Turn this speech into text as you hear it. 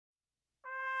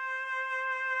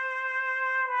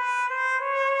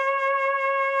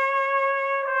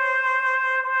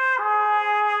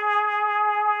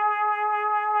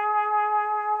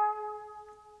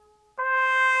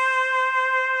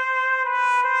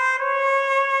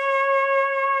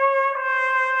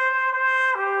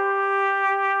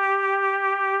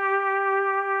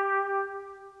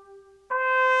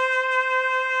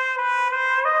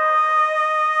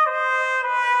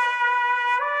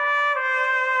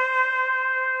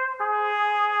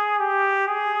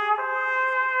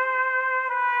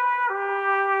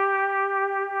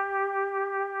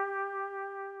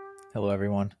Hello,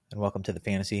 everyone, and welcome to the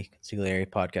Fantasy Consigliere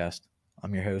Podcast.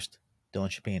 I'm your host,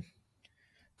 Dylan Chapin.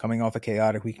 Coming off a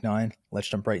chaotic Week 9, let's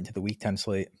jump right into the Week 10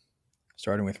 slate,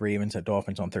 starting with Ravens at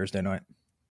Dolphins on Thursday night.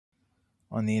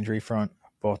 On the injury front,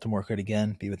 Baltimore could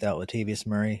again be without Latavius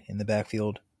Murray in the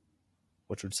backfield,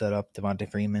 which would set up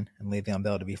Devontae Freeman and Le'Veon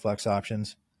Bell to be flex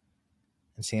options.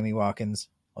 And Sammy Watkins,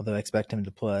 although I expect him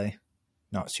to play,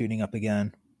 not suiting up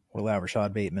again, will allow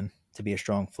Rashad Bateman to be a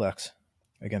strong flex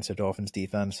against a Dolphins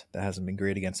defense that hasn't been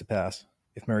great against the pass.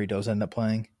 If Murray does end up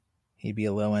playing, he'd be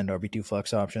a low-end RB2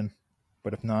 flex option,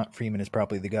 but if not, Freeman is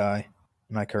probably the guy,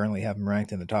 and I currently have him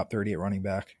ranked in the top 30 at running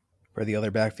back. For the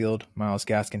other backfield, Myles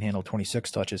Gaskin handled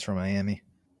 26 touches from Miami,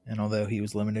 and although he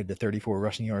was limited to 34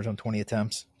 rushing yards on 20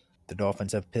 attempts, the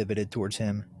Dolphins have pivoted towards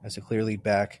him as a clear lead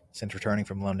back since returning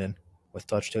from London, with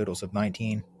touch totals of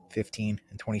 19, 15,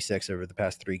 and 26 over the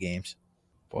past 3 games.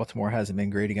 Baltimore hasn't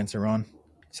been great against the run,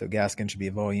 so Gaskin should be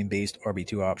a volume-based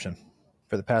RB2 option.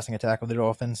 For the passing attack of the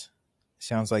Dolphins, it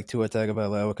sounds like Tua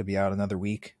Tagovailoa could be out another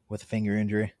week with a finger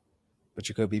injury, but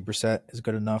Jacoby Brissett is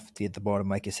good enough to get the ball to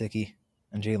Mike Gesicki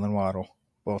and Jalen Waddle.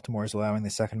 Baltimore is allowing the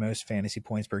second most fantasy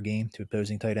points per game to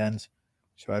opposing tight ends,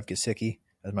 so I have Gesicki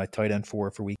as my tight end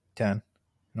 4 for Week 10,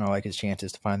 and I like his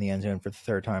chances to find the end zone for the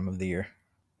third time of the year.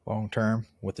 Long term,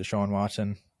 with Deshaun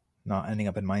Watson not ending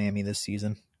up in Miami this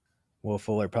season, Will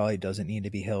Fuller probably doesn't need to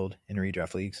be held in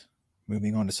redraft leagues.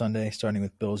 Moving on to Sunday, starting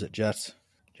with Bills at Jets.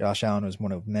 Josh Allen was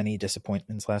one of many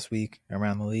disappointments last week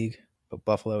around the league, but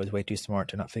Buffalo is way too smart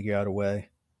to not figure out a way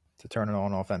to turn it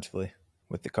on offensively.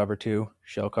 With the cover 2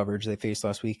 shell coverage they faced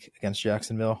last week against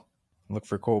Jacksonville, look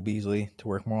for Cole Beasley to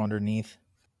work more underneath,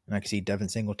 and I can see Devin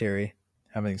Singletary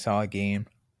having a solid game,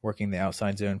 working the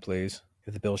outside zone plays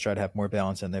if the Bills try to have more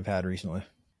balance than they've had recently.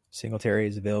 Singletary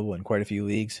is available in quite a few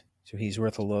leagues, so he's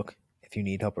worth a look if you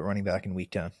need help at running back in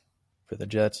Week 10. For the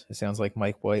Jets, it sounds like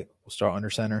Mike White will start under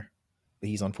center, but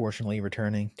he's unfortunately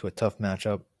returning to a tough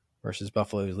matchup versus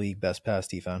Buffalo's league best pass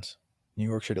defense. New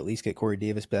York should at least get Corey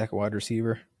Davis back at wide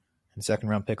receiver, and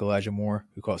second-round pick Elijah Moore,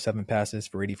 who caught 7 passes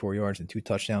for 84 yards and 2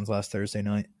 touchdowns last Thursday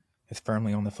night, is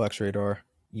firmly on the flex radar,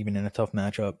 even in a tough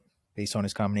matchup, based on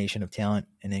his combination of talent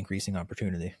and increasing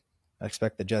opportunity. I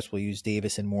expect the Jets will use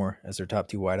Davis and Moore as their top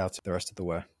 2 wideouts the rest of the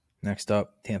way. Next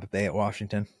up, Tampa Bay at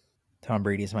Washington. Tom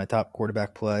Brady is my top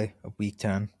quarterback play of Week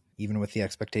 10, even with the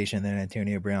expectation that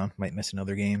Antonio Brown might miss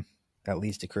another game. That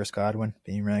leads to Chris Godwin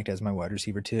being ranked as my wide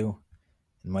receiver 2,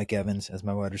 and Mike Evans as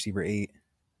my wide receiver 8,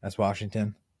 as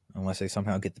Washington, unless they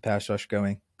somehow get the pass rush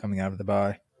going coming out of the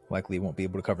bye, likely won't be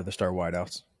able to cover the star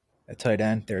wideouts. At tight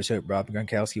end, there's hope Rob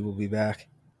Gronkowski will be back,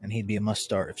 and he'd be a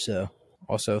must-start if so.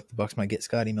 Also, the Bucs might get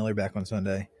Scotty Miller back on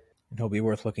Sunday, and he'll be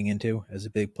worth looking into as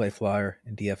a big play flyer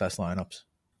in DFS lineups.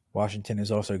 Washington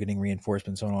is also getting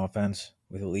reinforcements on offense,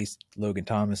 with at least Logan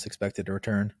Thomas expected to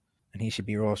return, and he should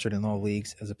be rostered in all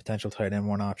leagues as a potential tight end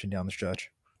 1 option down the stretch.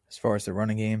 As far as the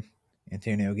running game,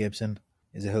 Antonio Gibson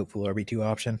is a hopeful RB2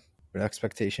 option, but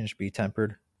expectations should be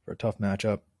tempered for a tough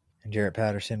matchup, and Jarrett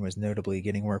Patterson was notably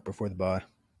getting work before the bye.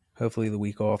 Hopefully the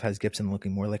week off has Gibson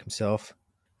looking more like himself,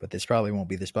 but this probably won't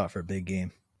be the spot for a big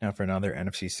game. Now for another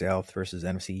NFC South versus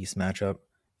NFC East matchup,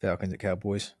 Falcons at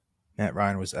Cowboys. Matt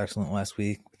Ryan was excellent last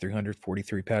week with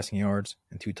 343 passing yards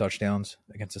and 2 touchdowns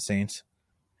against the Saints,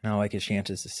 and I like his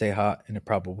chances to stay hot in a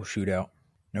probable shootout.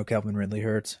 No Calvin Ridley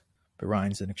hurts, but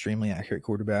Ryan's an extremely accurate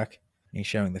quarterback, and he's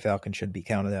showing the Falcons should be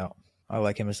counted out. I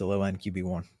like him as the low-end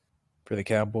QB1. For the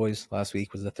Cowboys, last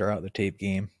week was the throw-out-the-tape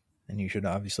game, and you should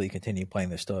obviously continue playing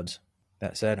the studs.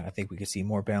 That said, I think we could see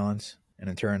more balance, and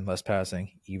in turn less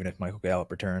passing, even if Michael Gallup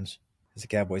returns, as the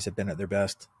Cowboys have been at their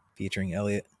best, featuring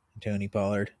Elliott and Tony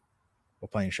Pollard, while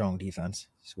playing strong defense,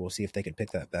 so we'll see if they can pick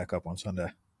that back up on Sunday.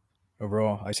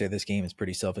 Overall, I say this game is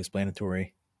pretty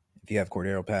self-explanatory. If you have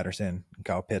Cordero Patterson and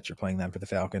Kyle Pitts are playing them for the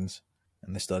Falcons,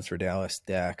 and the studs for Dallas,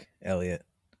 Dak, Elliott,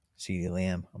 CeeDee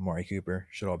Lamb, Amari Cooper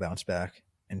should all bounce back,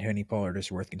 and Tony Pollard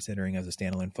is worth considering as a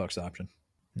standalone flex option.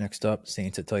 Next up,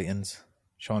 Saints at Titans.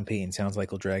 Sean Payton sounds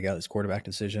like he'll drag out his quarterback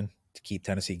decision to keep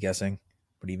Tennessee guessing,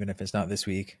 but even if it's not this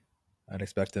week, I'd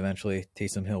expect eventually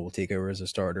Taysom Hill will take over as a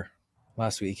starter.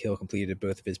 Last week, Hill completed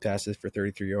both of his passes for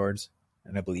 33 yards,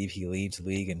 and I believe he leads the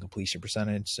league in completion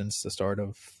percentage since the start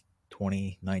of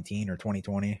 2019 or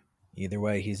 2020. Either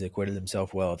way, he's acquitted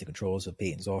himself well at the controls of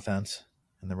Peyton's offense,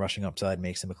 and the rushing upside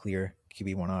makes him a clear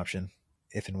QB1 option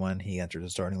if and when he enters the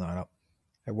starting lineup.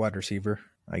 At wide receiver,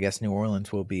 I guess New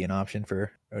Orleans will be an option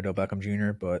for Odell Beckham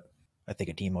Jr., but I think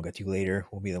a team I'll get to later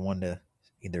will be the one to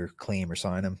either claim or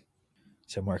sign him.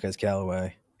 So Marquez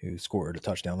Callaway, who scored a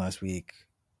touchdown last week,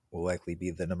 will likely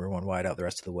be the number 1 wideout the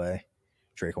rest of the way.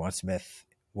 Draquan Smith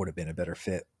would have been a better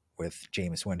fit with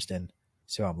Jameis Winston,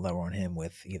 so I'm lower on him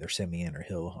with either Simeon or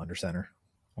Hill under center.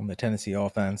 On the Tennessee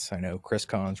offense, I know Chris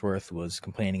Collinsworth was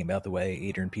complaining about the way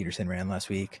Adrian Peterson ran last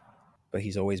week, but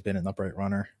he's always been an upright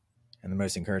runner. And the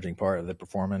most encouraging part of the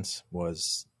performance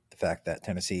was the fact that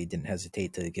Tennessee didn't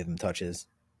hesitate to give him touches.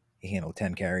 He handled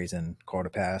 10 carries and caught a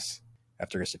pass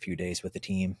after just a few days with the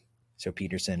team. So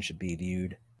Peterson should be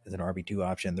viewed as an RB2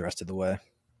 option the rest of the way.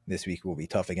 This week will be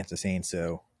tough against the Saints,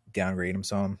 so downgrade him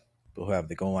some. We'll have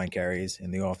the goal line carries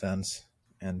in the offense,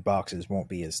 and boxes won't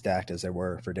be as stacked as they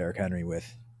were for Derrick Henry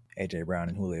with A.J. Brown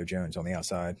and Julio Jones on the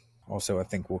outside. Also, I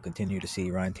think we'll continue to see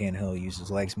Ryan Tannehill use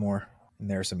his legs more, and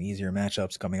there are some easier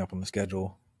matchups coming up on the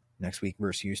schedule. Next week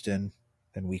versus Houston,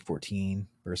 then Week 14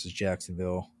 versus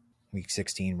Jacksonville, Week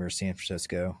 16 versus San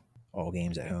Francisco, all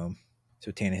games at home.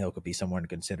 So Tannehill could be someone to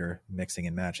consider mixing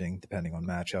and matching depending on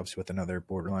matchups with another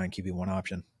borderline QB1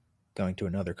 option. Going to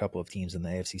another couple of teams in the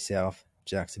AFC South,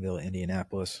 Jacksonville,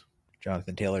 Indianapolis.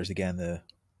 Jonathan Taylor's again the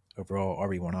overall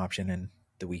RB1 option in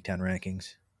the Week 10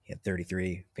 rankings. He had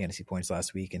 33 fantasy points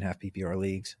last week in half PPR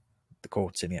leagues. The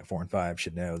Colts sitting at 4-5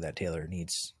 should know that Taylor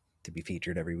needs to be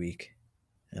featured every week,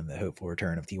 and the hopeful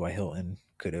return of T.Y. Hilton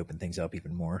could open things up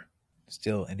even more.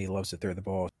 Still, Indy loves to throw the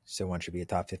ball, so one should be a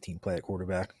top 15 play at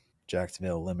quarterback.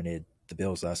 Jacksonville eliminated the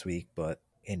Bills last week, but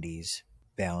Indy's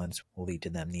balance will lead to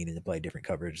them needing to play different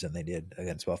coverage than they did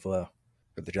against Buffalo.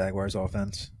 For the Jaguars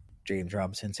offense, James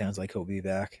Robinson sounds like he'll be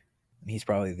back, and he's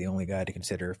probably the only guy to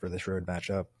consider for this road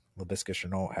matchup. Laviska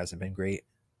Shenault hasn't been great,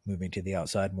 moving to the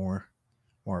outside more.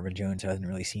 Marvin Jones hasn't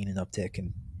really seen an uptick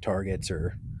in targets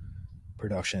or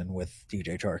production with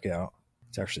DJ Chark out.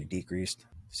 It's actually decreased.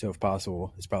 So if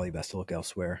possible, it's probably best to look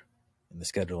elsewhere. And the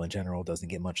schedule in general doesn't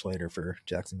get much later for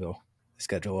Jacksonville. The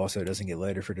schedule also doesn't get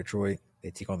lighter for Detroit.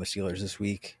 They take on the Steelers this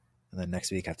week, and then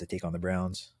next week have to take on the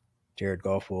Browns. Jared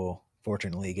Goff will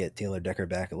fortunately get Taylor Decker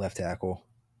back at left tackle.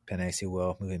 Penei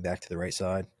Sewell moving back to the right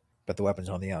side. But the weapons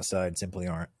on the outside simply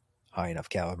aren't high enough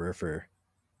caliber for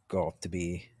Goff to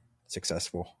be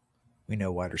successful. We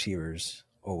know wide receivers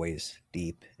always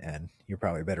deep, and you're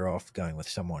probably better off going with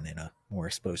someone in a more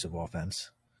explosive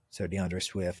offense. So DeAndre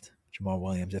Swift, Jamal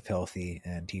Williams, if healthy,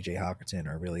 and TJ Hockenson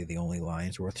are really the only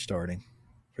Lions worth starting.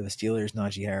 For the Steelers,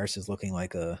 Najee Harris is looking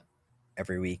like a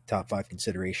every week top 5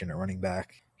 consideration at running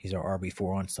back. He's our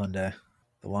RB4 on Sunday.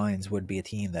 The Lions would be a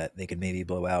team that they could maybe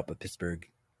blow out, but Pittsburgh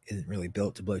isn't really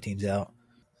built to blow teams out.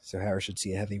 So Harris should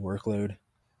see a heavy workload.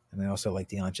 And I also like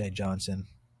Deontay Johnson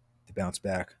to bounce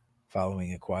back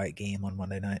following a quiet game on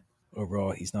Monday night.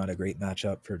 Overall, he's not a great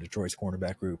matchup for Detroit's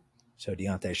cornerback group, so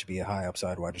Deontay should be a high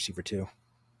upside wide receiver too.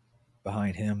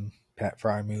 Behind him, Pat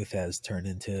Freiermuth has turned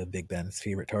into Big Ben's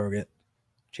favorite target.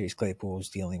 Chase Claypool's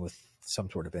dealing with some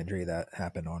sort of injury that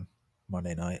happened on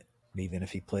Monday night. But even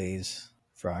if he plays,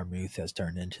 Freiermuth has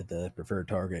turned into the preferred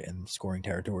target in scoring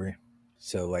territory.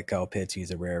 So like Kyle Pitts,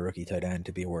 he's a rare rookie tight end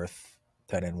to be worth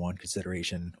tight end 1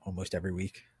 consideration almost every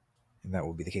week. And that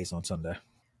will be the case on Sunday.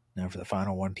 Now for the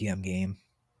final 1 p.m. game,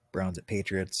 Browns at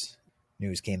Patriots.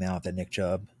 News came out that Nick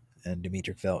Chubb and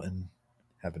Demetric Felton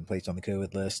have been placed on the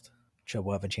COVID list. Chubb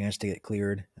will have a chance to get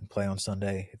cleared and play on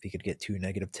Sunday if he could get 2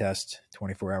 negative tests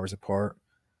 24 hours apart.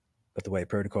 But the way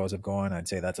protocols have gone, I'd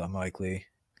say that's unlikely.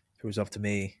 If it was up to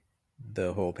me,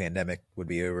 the whole pandemic would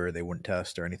be over. They wouldn't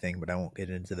test or anything, but I won't get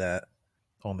into that.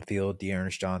 On the field,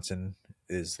 Dearness Johnson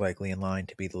is likely in line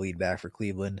to be the lead back for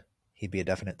Cleveland. He'd be a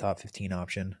definite top 15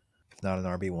 option, if not an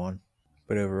RB1.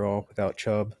 But overall, without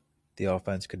Chubb, the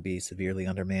offense could be severely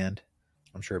undermanned.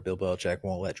 I'm sure Bill Belichick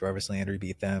won't let Jarvis Landry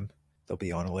beat them. They'll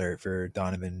be on alert for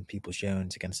Donovan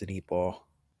Peoples-Jones against the deep ball.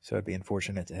 So it'd be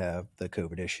unfortunate to have the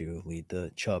COVID issue lead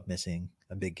to Chubb missing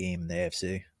a big game in the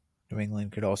AFC. New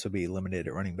England could also be limited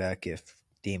at running back if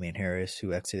Damian Harris,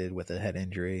 who exited with a head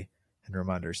injury, and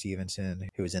Ramondre Stevenson,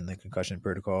 who is in the concussion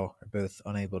protocol, are both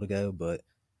unable to go, but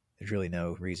there's really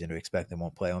no reason to expect they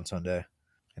won't play on Sunday.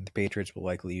 And the Patriots will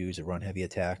likely use a run-heavy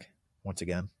attack once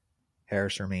again.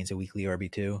 Harris remains a weekly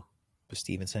RB2, but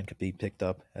Stevenson could be picked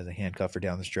up as a handcuff for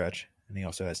down the stretch, and he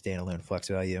also has standalone flex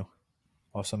value.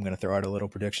 Also, I'm going to throw out a little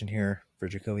prediction here for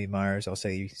Jacoby Myers. I'll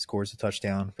say he scores a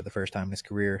touchdown for the first time in his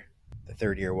career. The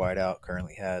third-year wideout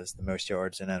currently has the most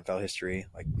yards in NFL history,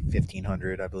 like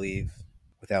 1,500, I believe,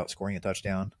 without scoring a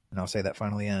touchdown. And I'll say that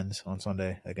finally ends on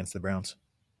Sunday against the Browns.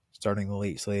 Starting the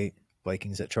late slate,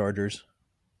 Vikings at Chargers.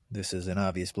 This is an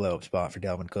obvious blow-up spot for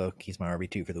Dalvin Cook. He's my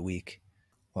RB2 for the week.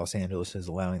 Los Angeles is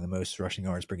allowing the most rushing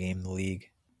yards per game in the league,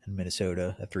 and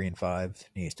Minnesota, at 3-5,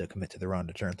 needs to commit to the run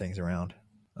to turn things around.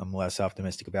 I'm less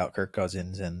optimistic about Kirk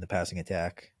Cousins and the passing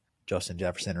attack. Justin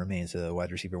Jefferson remains a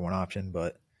wide receiver 1 option,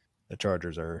 but the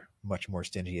Chargers are much more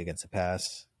stingy against the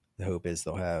pass. The hope is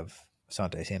they'll have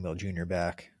Asante Samuel Jr.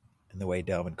 back, and the way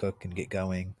Dalvin Cook can get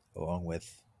going, along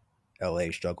with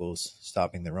LA struggles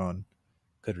stopping the run,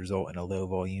 could result in a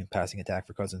low-volume passing attack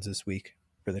for Cousins this week.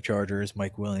 For the Chargers,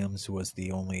 Mike Williams was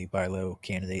the only buy low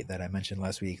candidate that I mentioned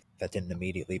last week that didn't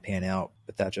immediately pan out,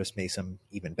 but that just makes him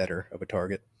even better of a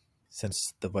target.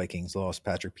 Since the Vikings lost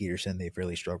Patrick Peterson, they've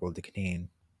really struggled to contain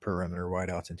perimeter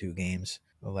wideouts in 2 games,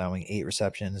 allowing 8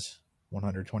 receptions,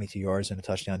 122 yards and a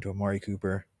touchdown to Amari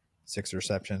Cooper, 6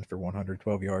 receptions for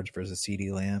 112 yards versus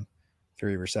CeeDee Lamb,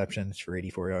 3 receptions for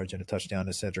 84 yards and a touchdown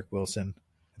to Cedric Wilson,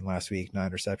 and last week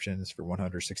 9 receptions for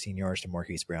 116 yards to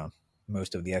Marquise Brown.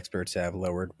 Most of the experts have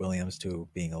lowered Williams to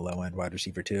being a low-end wide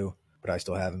receiver too, but I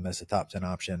still have him as a top 10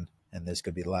 option, and this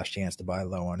could be the last chance to buy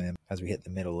low on him as we hit the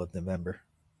middle of November.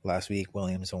 Last week,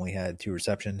 Williams only had 2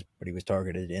 receptions, but he was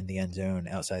targeted in the end zone,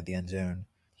 outside the end zone.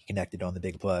 He connected on the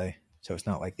big play, so it's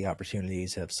not like the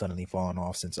opportunities have suddenly fallen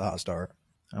off since the hot start.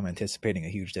 I'm anticipating a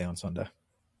huge day on Sunday.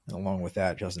 And along with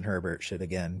that, Justin Herbert should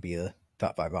again be a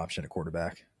top 5 option at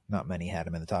quarterback. Not many had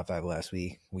him in the top 5 last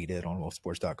week. We did on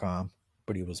wolfsports.com,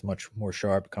 but he was much more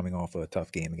sharp coming off a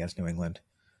tough game against New England,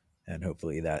 and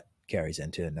hopefully that carries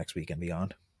into next week and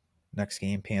beyond. Next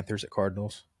game, Panthers at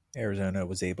Cardinals. Arizona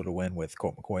was able to win with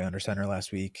Colt McCoy under center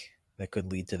last week. That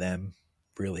could lead to them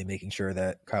really making sure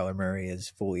that Kyler Murray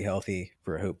is fully healthy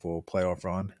for a hopeful playoff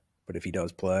run. But if he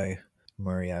does play,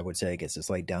 Murray, I would say, gets a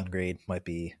slight downgrade, might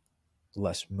be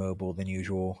less mobile than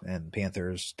usual, and the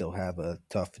Panthers still have a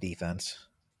tough defense,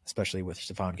 especially with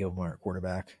Stephon Gilmore at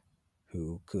quarterback,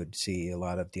 who could see a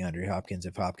lot of DeAndre Hopkins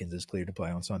if Hopkins is cleared to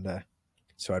play on Sunday.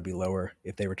 So I'd be lower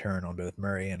if they return on both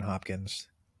Murray and Hopkins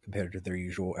compared to their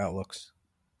usual outlooks.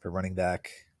 For running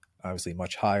back, obviously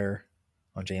much higher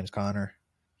on James Conner.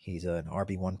 He's an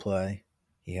RB1 play.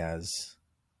 He has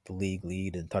the league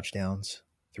lead in touchdowns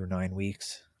through 9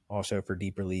 weeks. Also for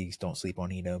deeper leagues, don't sleep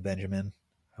on Eno Benjamin.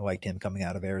 I liked him coming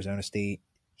out of Arizona State.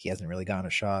 He hasn't really gotten a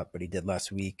shot, but he did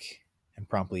last week and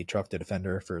promptly trucked a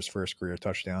defender for his first career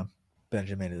touchdown.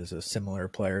 Benjamin is a similar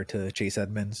player to Chase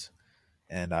Edmonds,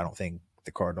 and I don't think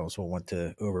the Cardinals will want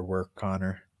to overwork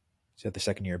Conner. So the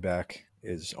second year back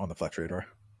is on the flex radar.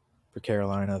 For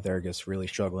Carolina, they're just really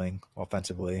struggling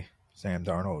offensively. Sam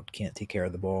Darnold can't take care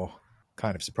of the ball.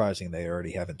 Kind of surprising they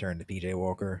already haven't turned to PJ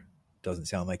Walker. Doesn't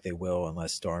sound like they will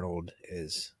unless Darnold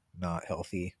is not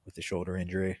healthy with the shoulder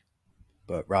injury.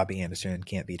 But Robbie Anderson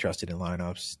can't be trusted in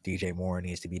lineups. DJ Moore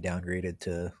needs to be downgraded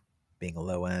to being a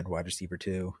low-end wide receiver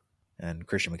too. And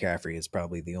Christian McCaffrey is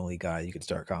probably the only guy you can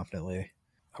start confidently.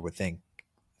 I would think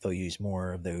they'll use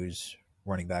more of those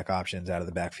running back options out of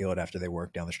the backfield after they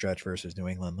worked down the stretch versus New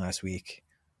England last week.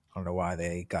 I don't know why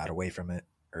they got away from it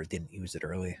or didn't use it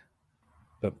early.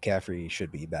 But McCaffrey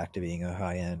should be back to being a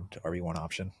high-end RB1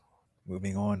 option.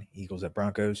 Moving on, Eagles at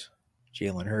Broncos.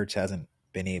 Jalen Hurts hasn't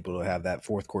been able to have that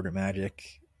fourth quarter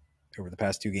magic over the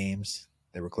past 2 games.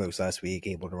 They were close last week,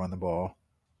 able to run the ball.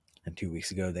 And 2 weeks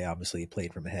ago, they obviously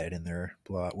played from ahead in their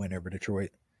blowout win over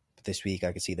Detroit. But this week,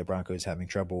 I could see the Broncos having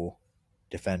trouble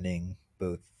defending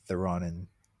both the run in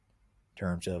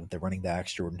terms of the running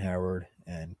backs, Jordan Howard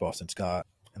and Boston Scott,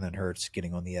 and then Hurts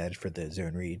getting on the edge for the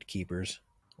zone read keepers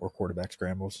or quarterback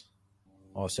scrambles.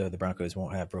 Also, the Broncos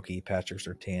won't have rookie Patrick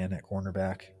Surtain at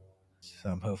cornerback, so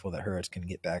I'm hopeful that Hurts can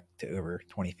get back to over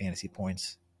 20 fantasy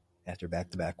points after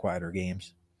back-to-back quieter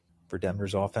games. For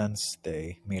Denver's offense,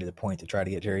 they made it a point to try to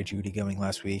get Jerry Jeudy going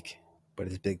last week, but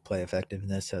his big play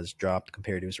effectiveness has dropped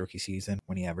compared to his rookie season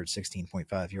when he averaged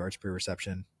 16.5 yards per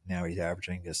reception. Now he's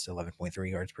averaging just 11.3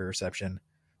 yards per reception.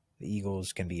 The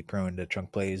Eagles can be prone to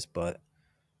chunk plays, but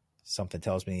something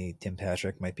tells me Tim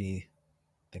Patrick might be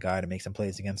the guy to make some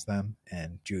plays against them,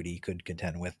 and Jeudy could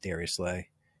contend with Darius Slay,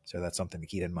 so that's something to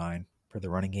keep in mind. For the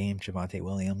running game, Javonte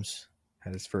Williams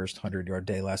had his first 100-yard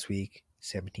day last week,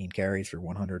 17 carries for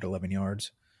 111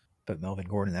 yards. But Melvin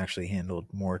Gordon actually handled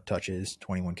more touches,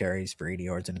 21 carries for 80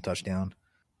 yards and a touchdown.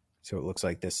 So it looks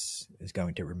like this is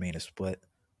going to remain a split.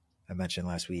 I mentioned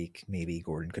last week maybe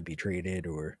Gordon could be traded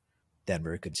or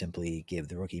Denver could simply give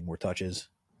the rookie more touches.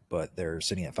 But they're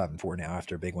sitting at 5-4 now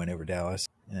after a big win over Dallas.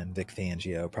 And Vic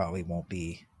Fangio probably won't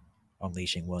be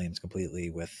unleashing Williams completely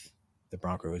with the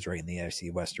Broncos right in the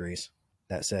AFC West race.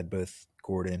 That said, both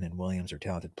Gordon and Williams are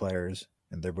talented players,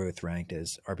 and they're both ranked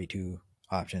as RB2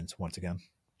 options once again.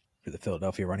 For the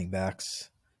Philadelphia running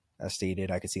backs, as stated,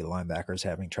 I could see the linebackers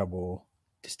having trouble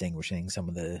distinguishing some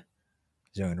of the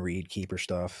zone read keeper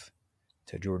stuff.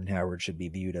 So Jordan Howard should be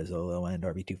viewed as a low-end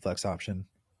RB2 flex option,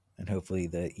 and hopefully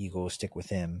the Eagles stick with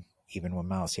him even when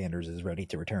Miles Sanders is ready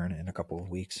to return in a couple of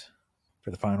weeks.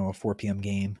 For the final 4 p.m.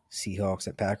 game, Seahawks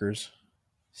at Packers.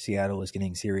 Seattle is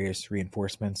getting serious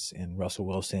reinforcements in Russell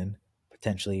Wilson,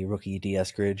 potentially rookie D.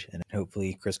 Eskridge, and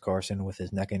hopefully Chris Carson with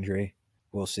his neck injury.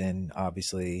 Wilson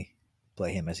obviously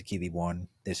play him as a QB1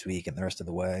 this week and the rest of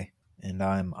the way. And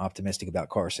I'm optimistic about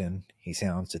Carson. He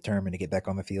sounds determined to get back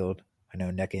on the field. I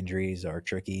know neck injuries are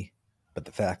tricky, but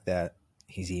the fact that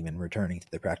he's even returning to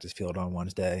the practice field on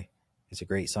Wednesday is a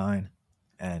great sign.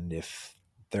 And if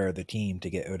they're the team to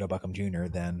get Odell Beckham Jr.,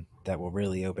 then that will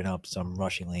really open up some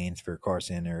rushing lanes for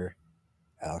Carson or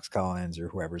Alex Collins or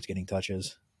whoever's getting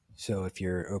touches. So if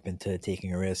you're open to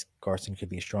taking a risk, Carson could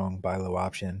be a strong buy low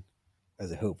option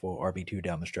as a hopeful RB2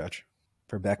 down the stretch.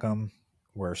 For Beckham,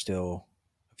 we're still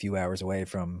a few hours away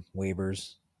from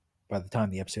waivers. By the time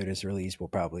the episode is released, we'll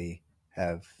probably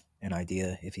have an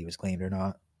idea if he was claimed or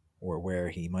not, or where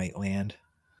he might land.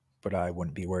 But I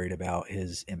wouldn't be worried about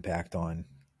his impact on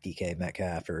DK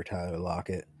Metcalf or Tyler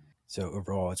Lockett. So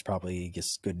overall, it's probably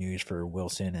just good news for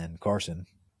Wilson and Carson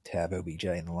to have OBJ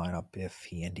in the lineup if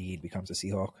he indeed becomes a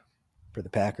Seahawk. For the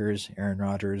Packers, Aaron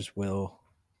Rodgers will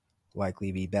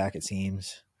likely be back, it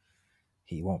seems.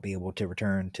 He won't be able to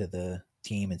return to the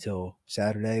team until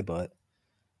Saturday, but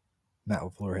Matt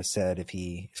LaFleur has said if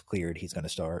he is cleared, he's going to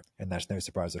start, and that's no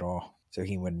surprise at all. So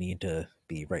he would need to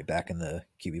be right back in the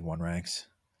QB1 ranks.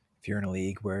 If you're in a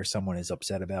league where someone is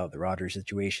upset about the Rodgers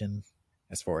situation,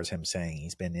 as far as him saying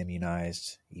he's been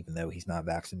immunized even though he's not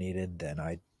vaccinated, then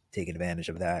I'd take advantage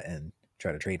of that and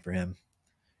try to trade for him.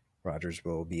 Rodgers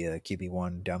will be a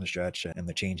QB1 down the stretch, and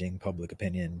the changing public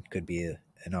opinion could be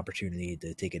an opportunity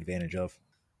to take advantage of.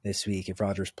 This week, if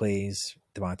Rodgers plays,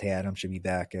 Devontae Adams should be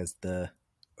back as the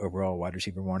overall wide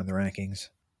receiver 1 in the rankings,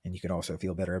 and you can also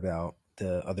feel better about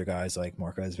the other guys like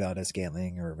Marquez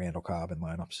Valdez-Scantling or Randall Cobb in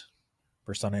lineups.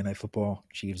 For Sunday Night Football,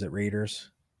 Chiefs at Raiders.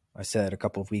 I said a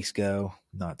couple of weeks ago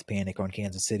not to panic on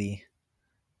Kansas City,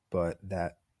 but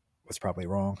that was probably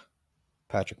wrong.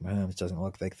 Patrick Mahomes doesn't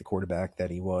look like the quarterback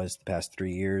that he was the past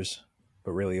 3 years,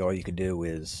 but really all you can do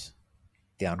is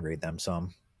downgrade them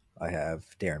some. I have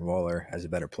Darren Waller as a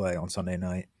better play on Sunday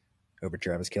night over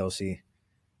Travis Kelce.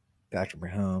 Patrick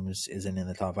Mahomes isn't in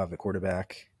the top 5 at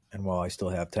quarterback, and while I still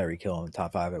have Tyreek Hill in the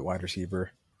top 5 at wide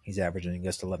receiver, he's averaging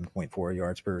just 11.4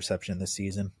 yards per reception this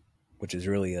season, which is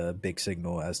really a big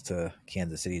signal as to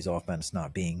Kansas City's offense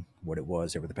not being what it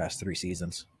was over the past 3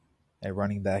 seasons. At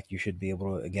running back, you should be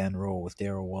able to again roll with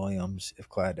Darrell Williams if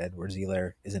Clyde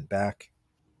Edwards-Helaire isn't back.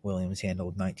 Williams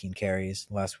handled 19 carries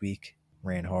last week,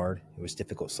 ran hard. It was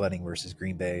difficult sledding versus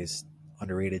Green Bay's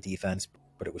underrated defense,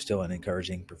 but it was still an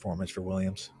encouraging performance for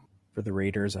Williams. For the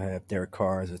Raiders, I have Derek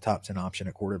Carr as a top 10 option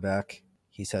at quarterback.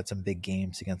 He's had some big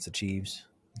games against the Chiefs,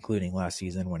 including last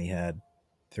season when he had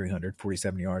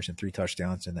 347 yards and 3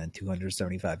 touchdowns, and then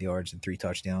 275 yards and 3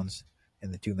 touchdowns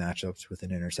in the 2 matchups with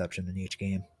an interception in each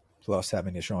game. Plus,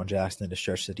 having Deshaun Jackson to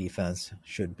stretch the defense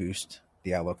should boost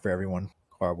the outlook for everyone.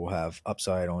 Carr will have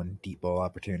upside on deep ball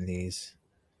opportunities.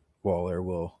 Waller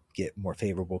will get more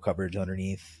favorable coverage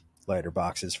underneath, lighter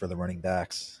boxes for the running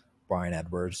backs. Bryan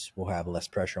Edwards will have less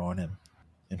pressure on him.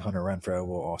 And Hunter Renfrow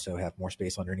will also have more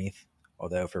space underneath.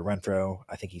 Although for Renfrow,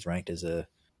 I think he's ranked as a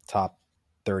top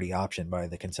 30 option by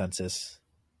the consensus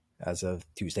as of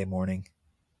Tuesday morning.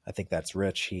 I think that's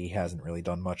rich. He hasn't really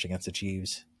done much against the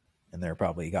Chiefs, and there are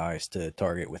probably guys to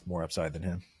target with more upside than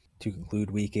him. To conclude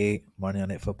Week 8, Monday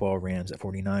Night Football, Rams at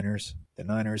 49ers. The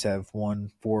Niners have won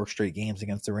 4 straight games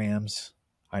against the Rams.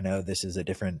 I know this is a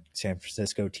different San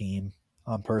Francisco team.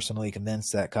 I'm personally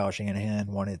convinced that Kyle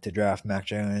Shanahan wanted to draft Mac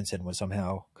Jones and was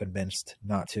somehow convinced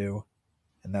not to,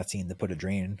 and that seemed to put a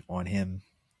drain on him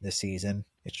this season.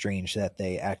 It's strange that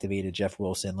they activated Jeff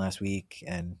Wilson last week,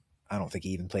 and I don't think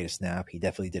he even played a snap. He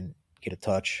definitely didn't get a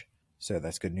touch, so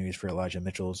that's good news for Elijah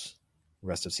Mitchell's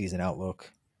rest of season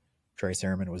outlook. Trey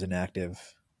Sermon was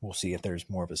inactive. We'll see if there's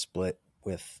more of a split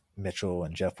with Mitchell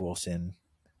and Jeff Wilson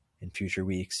in future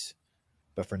weeks.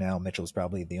 But for now, Mitchell's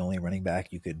probably the only running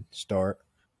back you could start.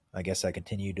 I guess I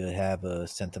continue to have a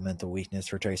sentimental weakness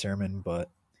for Trey Sermon, but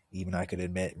even I could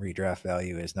admit redraft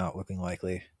value is not looking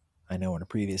likely. I know in a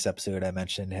previous episode I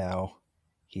mentioned how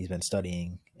he's been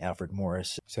studying Alfred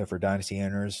Morris. So for dynasty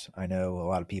owners, I know a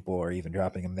lot of people are even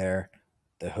dropping him there.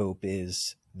 The hope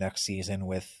is next season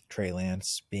with Trey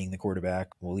Lance being the quarterback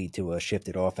will lead to a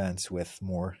shifted offense with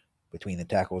more between the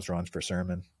tackles runs for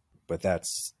Sermon. But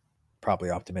that's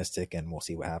probably optimistic, and we'll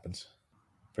see what happens.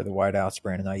 For the wideouts,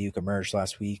 Brandon Ayuk emerged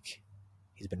last week.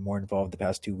 He's been more involved the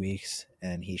past 2 weeks,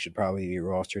 and he should probably be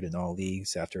rostered in all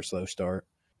leagues after a slow start.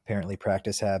 Apparently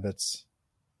practice habits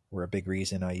were a big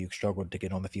reason Ayuk struggled to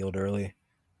get on the field early,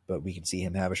 but we can see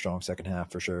him have a strong second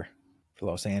half for sure. For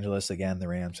Los Angeles, again, the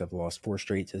Rams have lost 4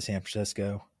 straight to San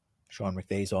Francisco. Sean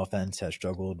McVay's offense has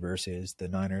struggled versus the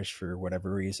Niners for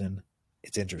whatever reason.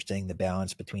 It's interesting the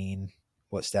balance between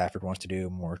what Stafford wants to do,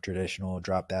 more traditional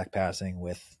drop back passing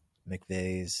with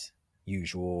McVay's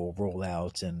usual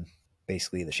rollouts and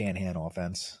basically the Shanahan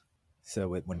offense.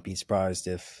 So it wouldn't be surprised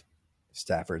if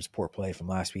Stafford's poor play from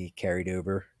last week carried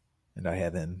over, and I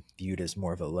have him viewed as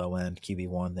more of a low-end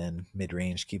QB1 than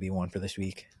mid-range QB1 for this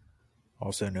week.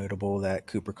 Also notable that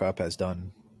Cooper Kupp has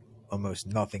done almost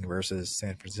nothing versus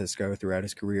San Francisco throughout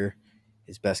his career.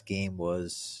 His best game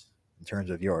was, in terms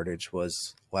of yardage,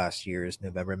 was last year's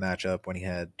November matchup when he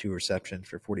had 2 receptions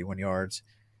for 41 yards.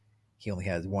 He only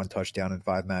had 1 touchdown in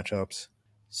 5 matchups.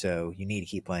 So you need to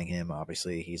keep playing him.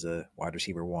 Obviously, he's a wide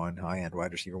receiver 1, high-end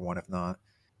wide receiver 1 if not.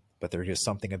 But there's just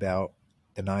something about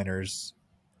the Niners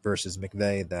versus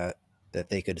McVay that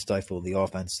they could stifle the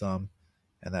offense some,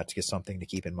 and that's just something to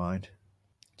keep in mind.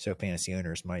 So fantasy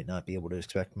owners might not be able to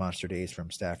expect monster days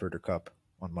from Stafford or Kupp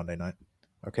on Monday night.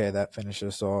 Okay, that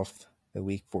finishes off the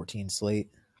Week 14 slate.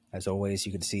 As always,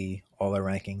 you can see all our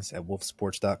rankings at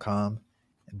wolfsports.com,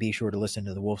 and be sure to listen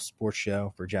to the Wolf Sports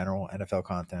Show for general NFL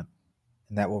content.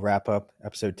 And that will wrap up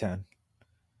episode 10.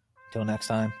 Until next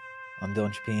time, I'm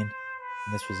Dylan Chapin,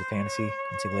 and this was the Fantasy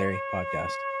Consigliere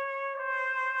Podcast.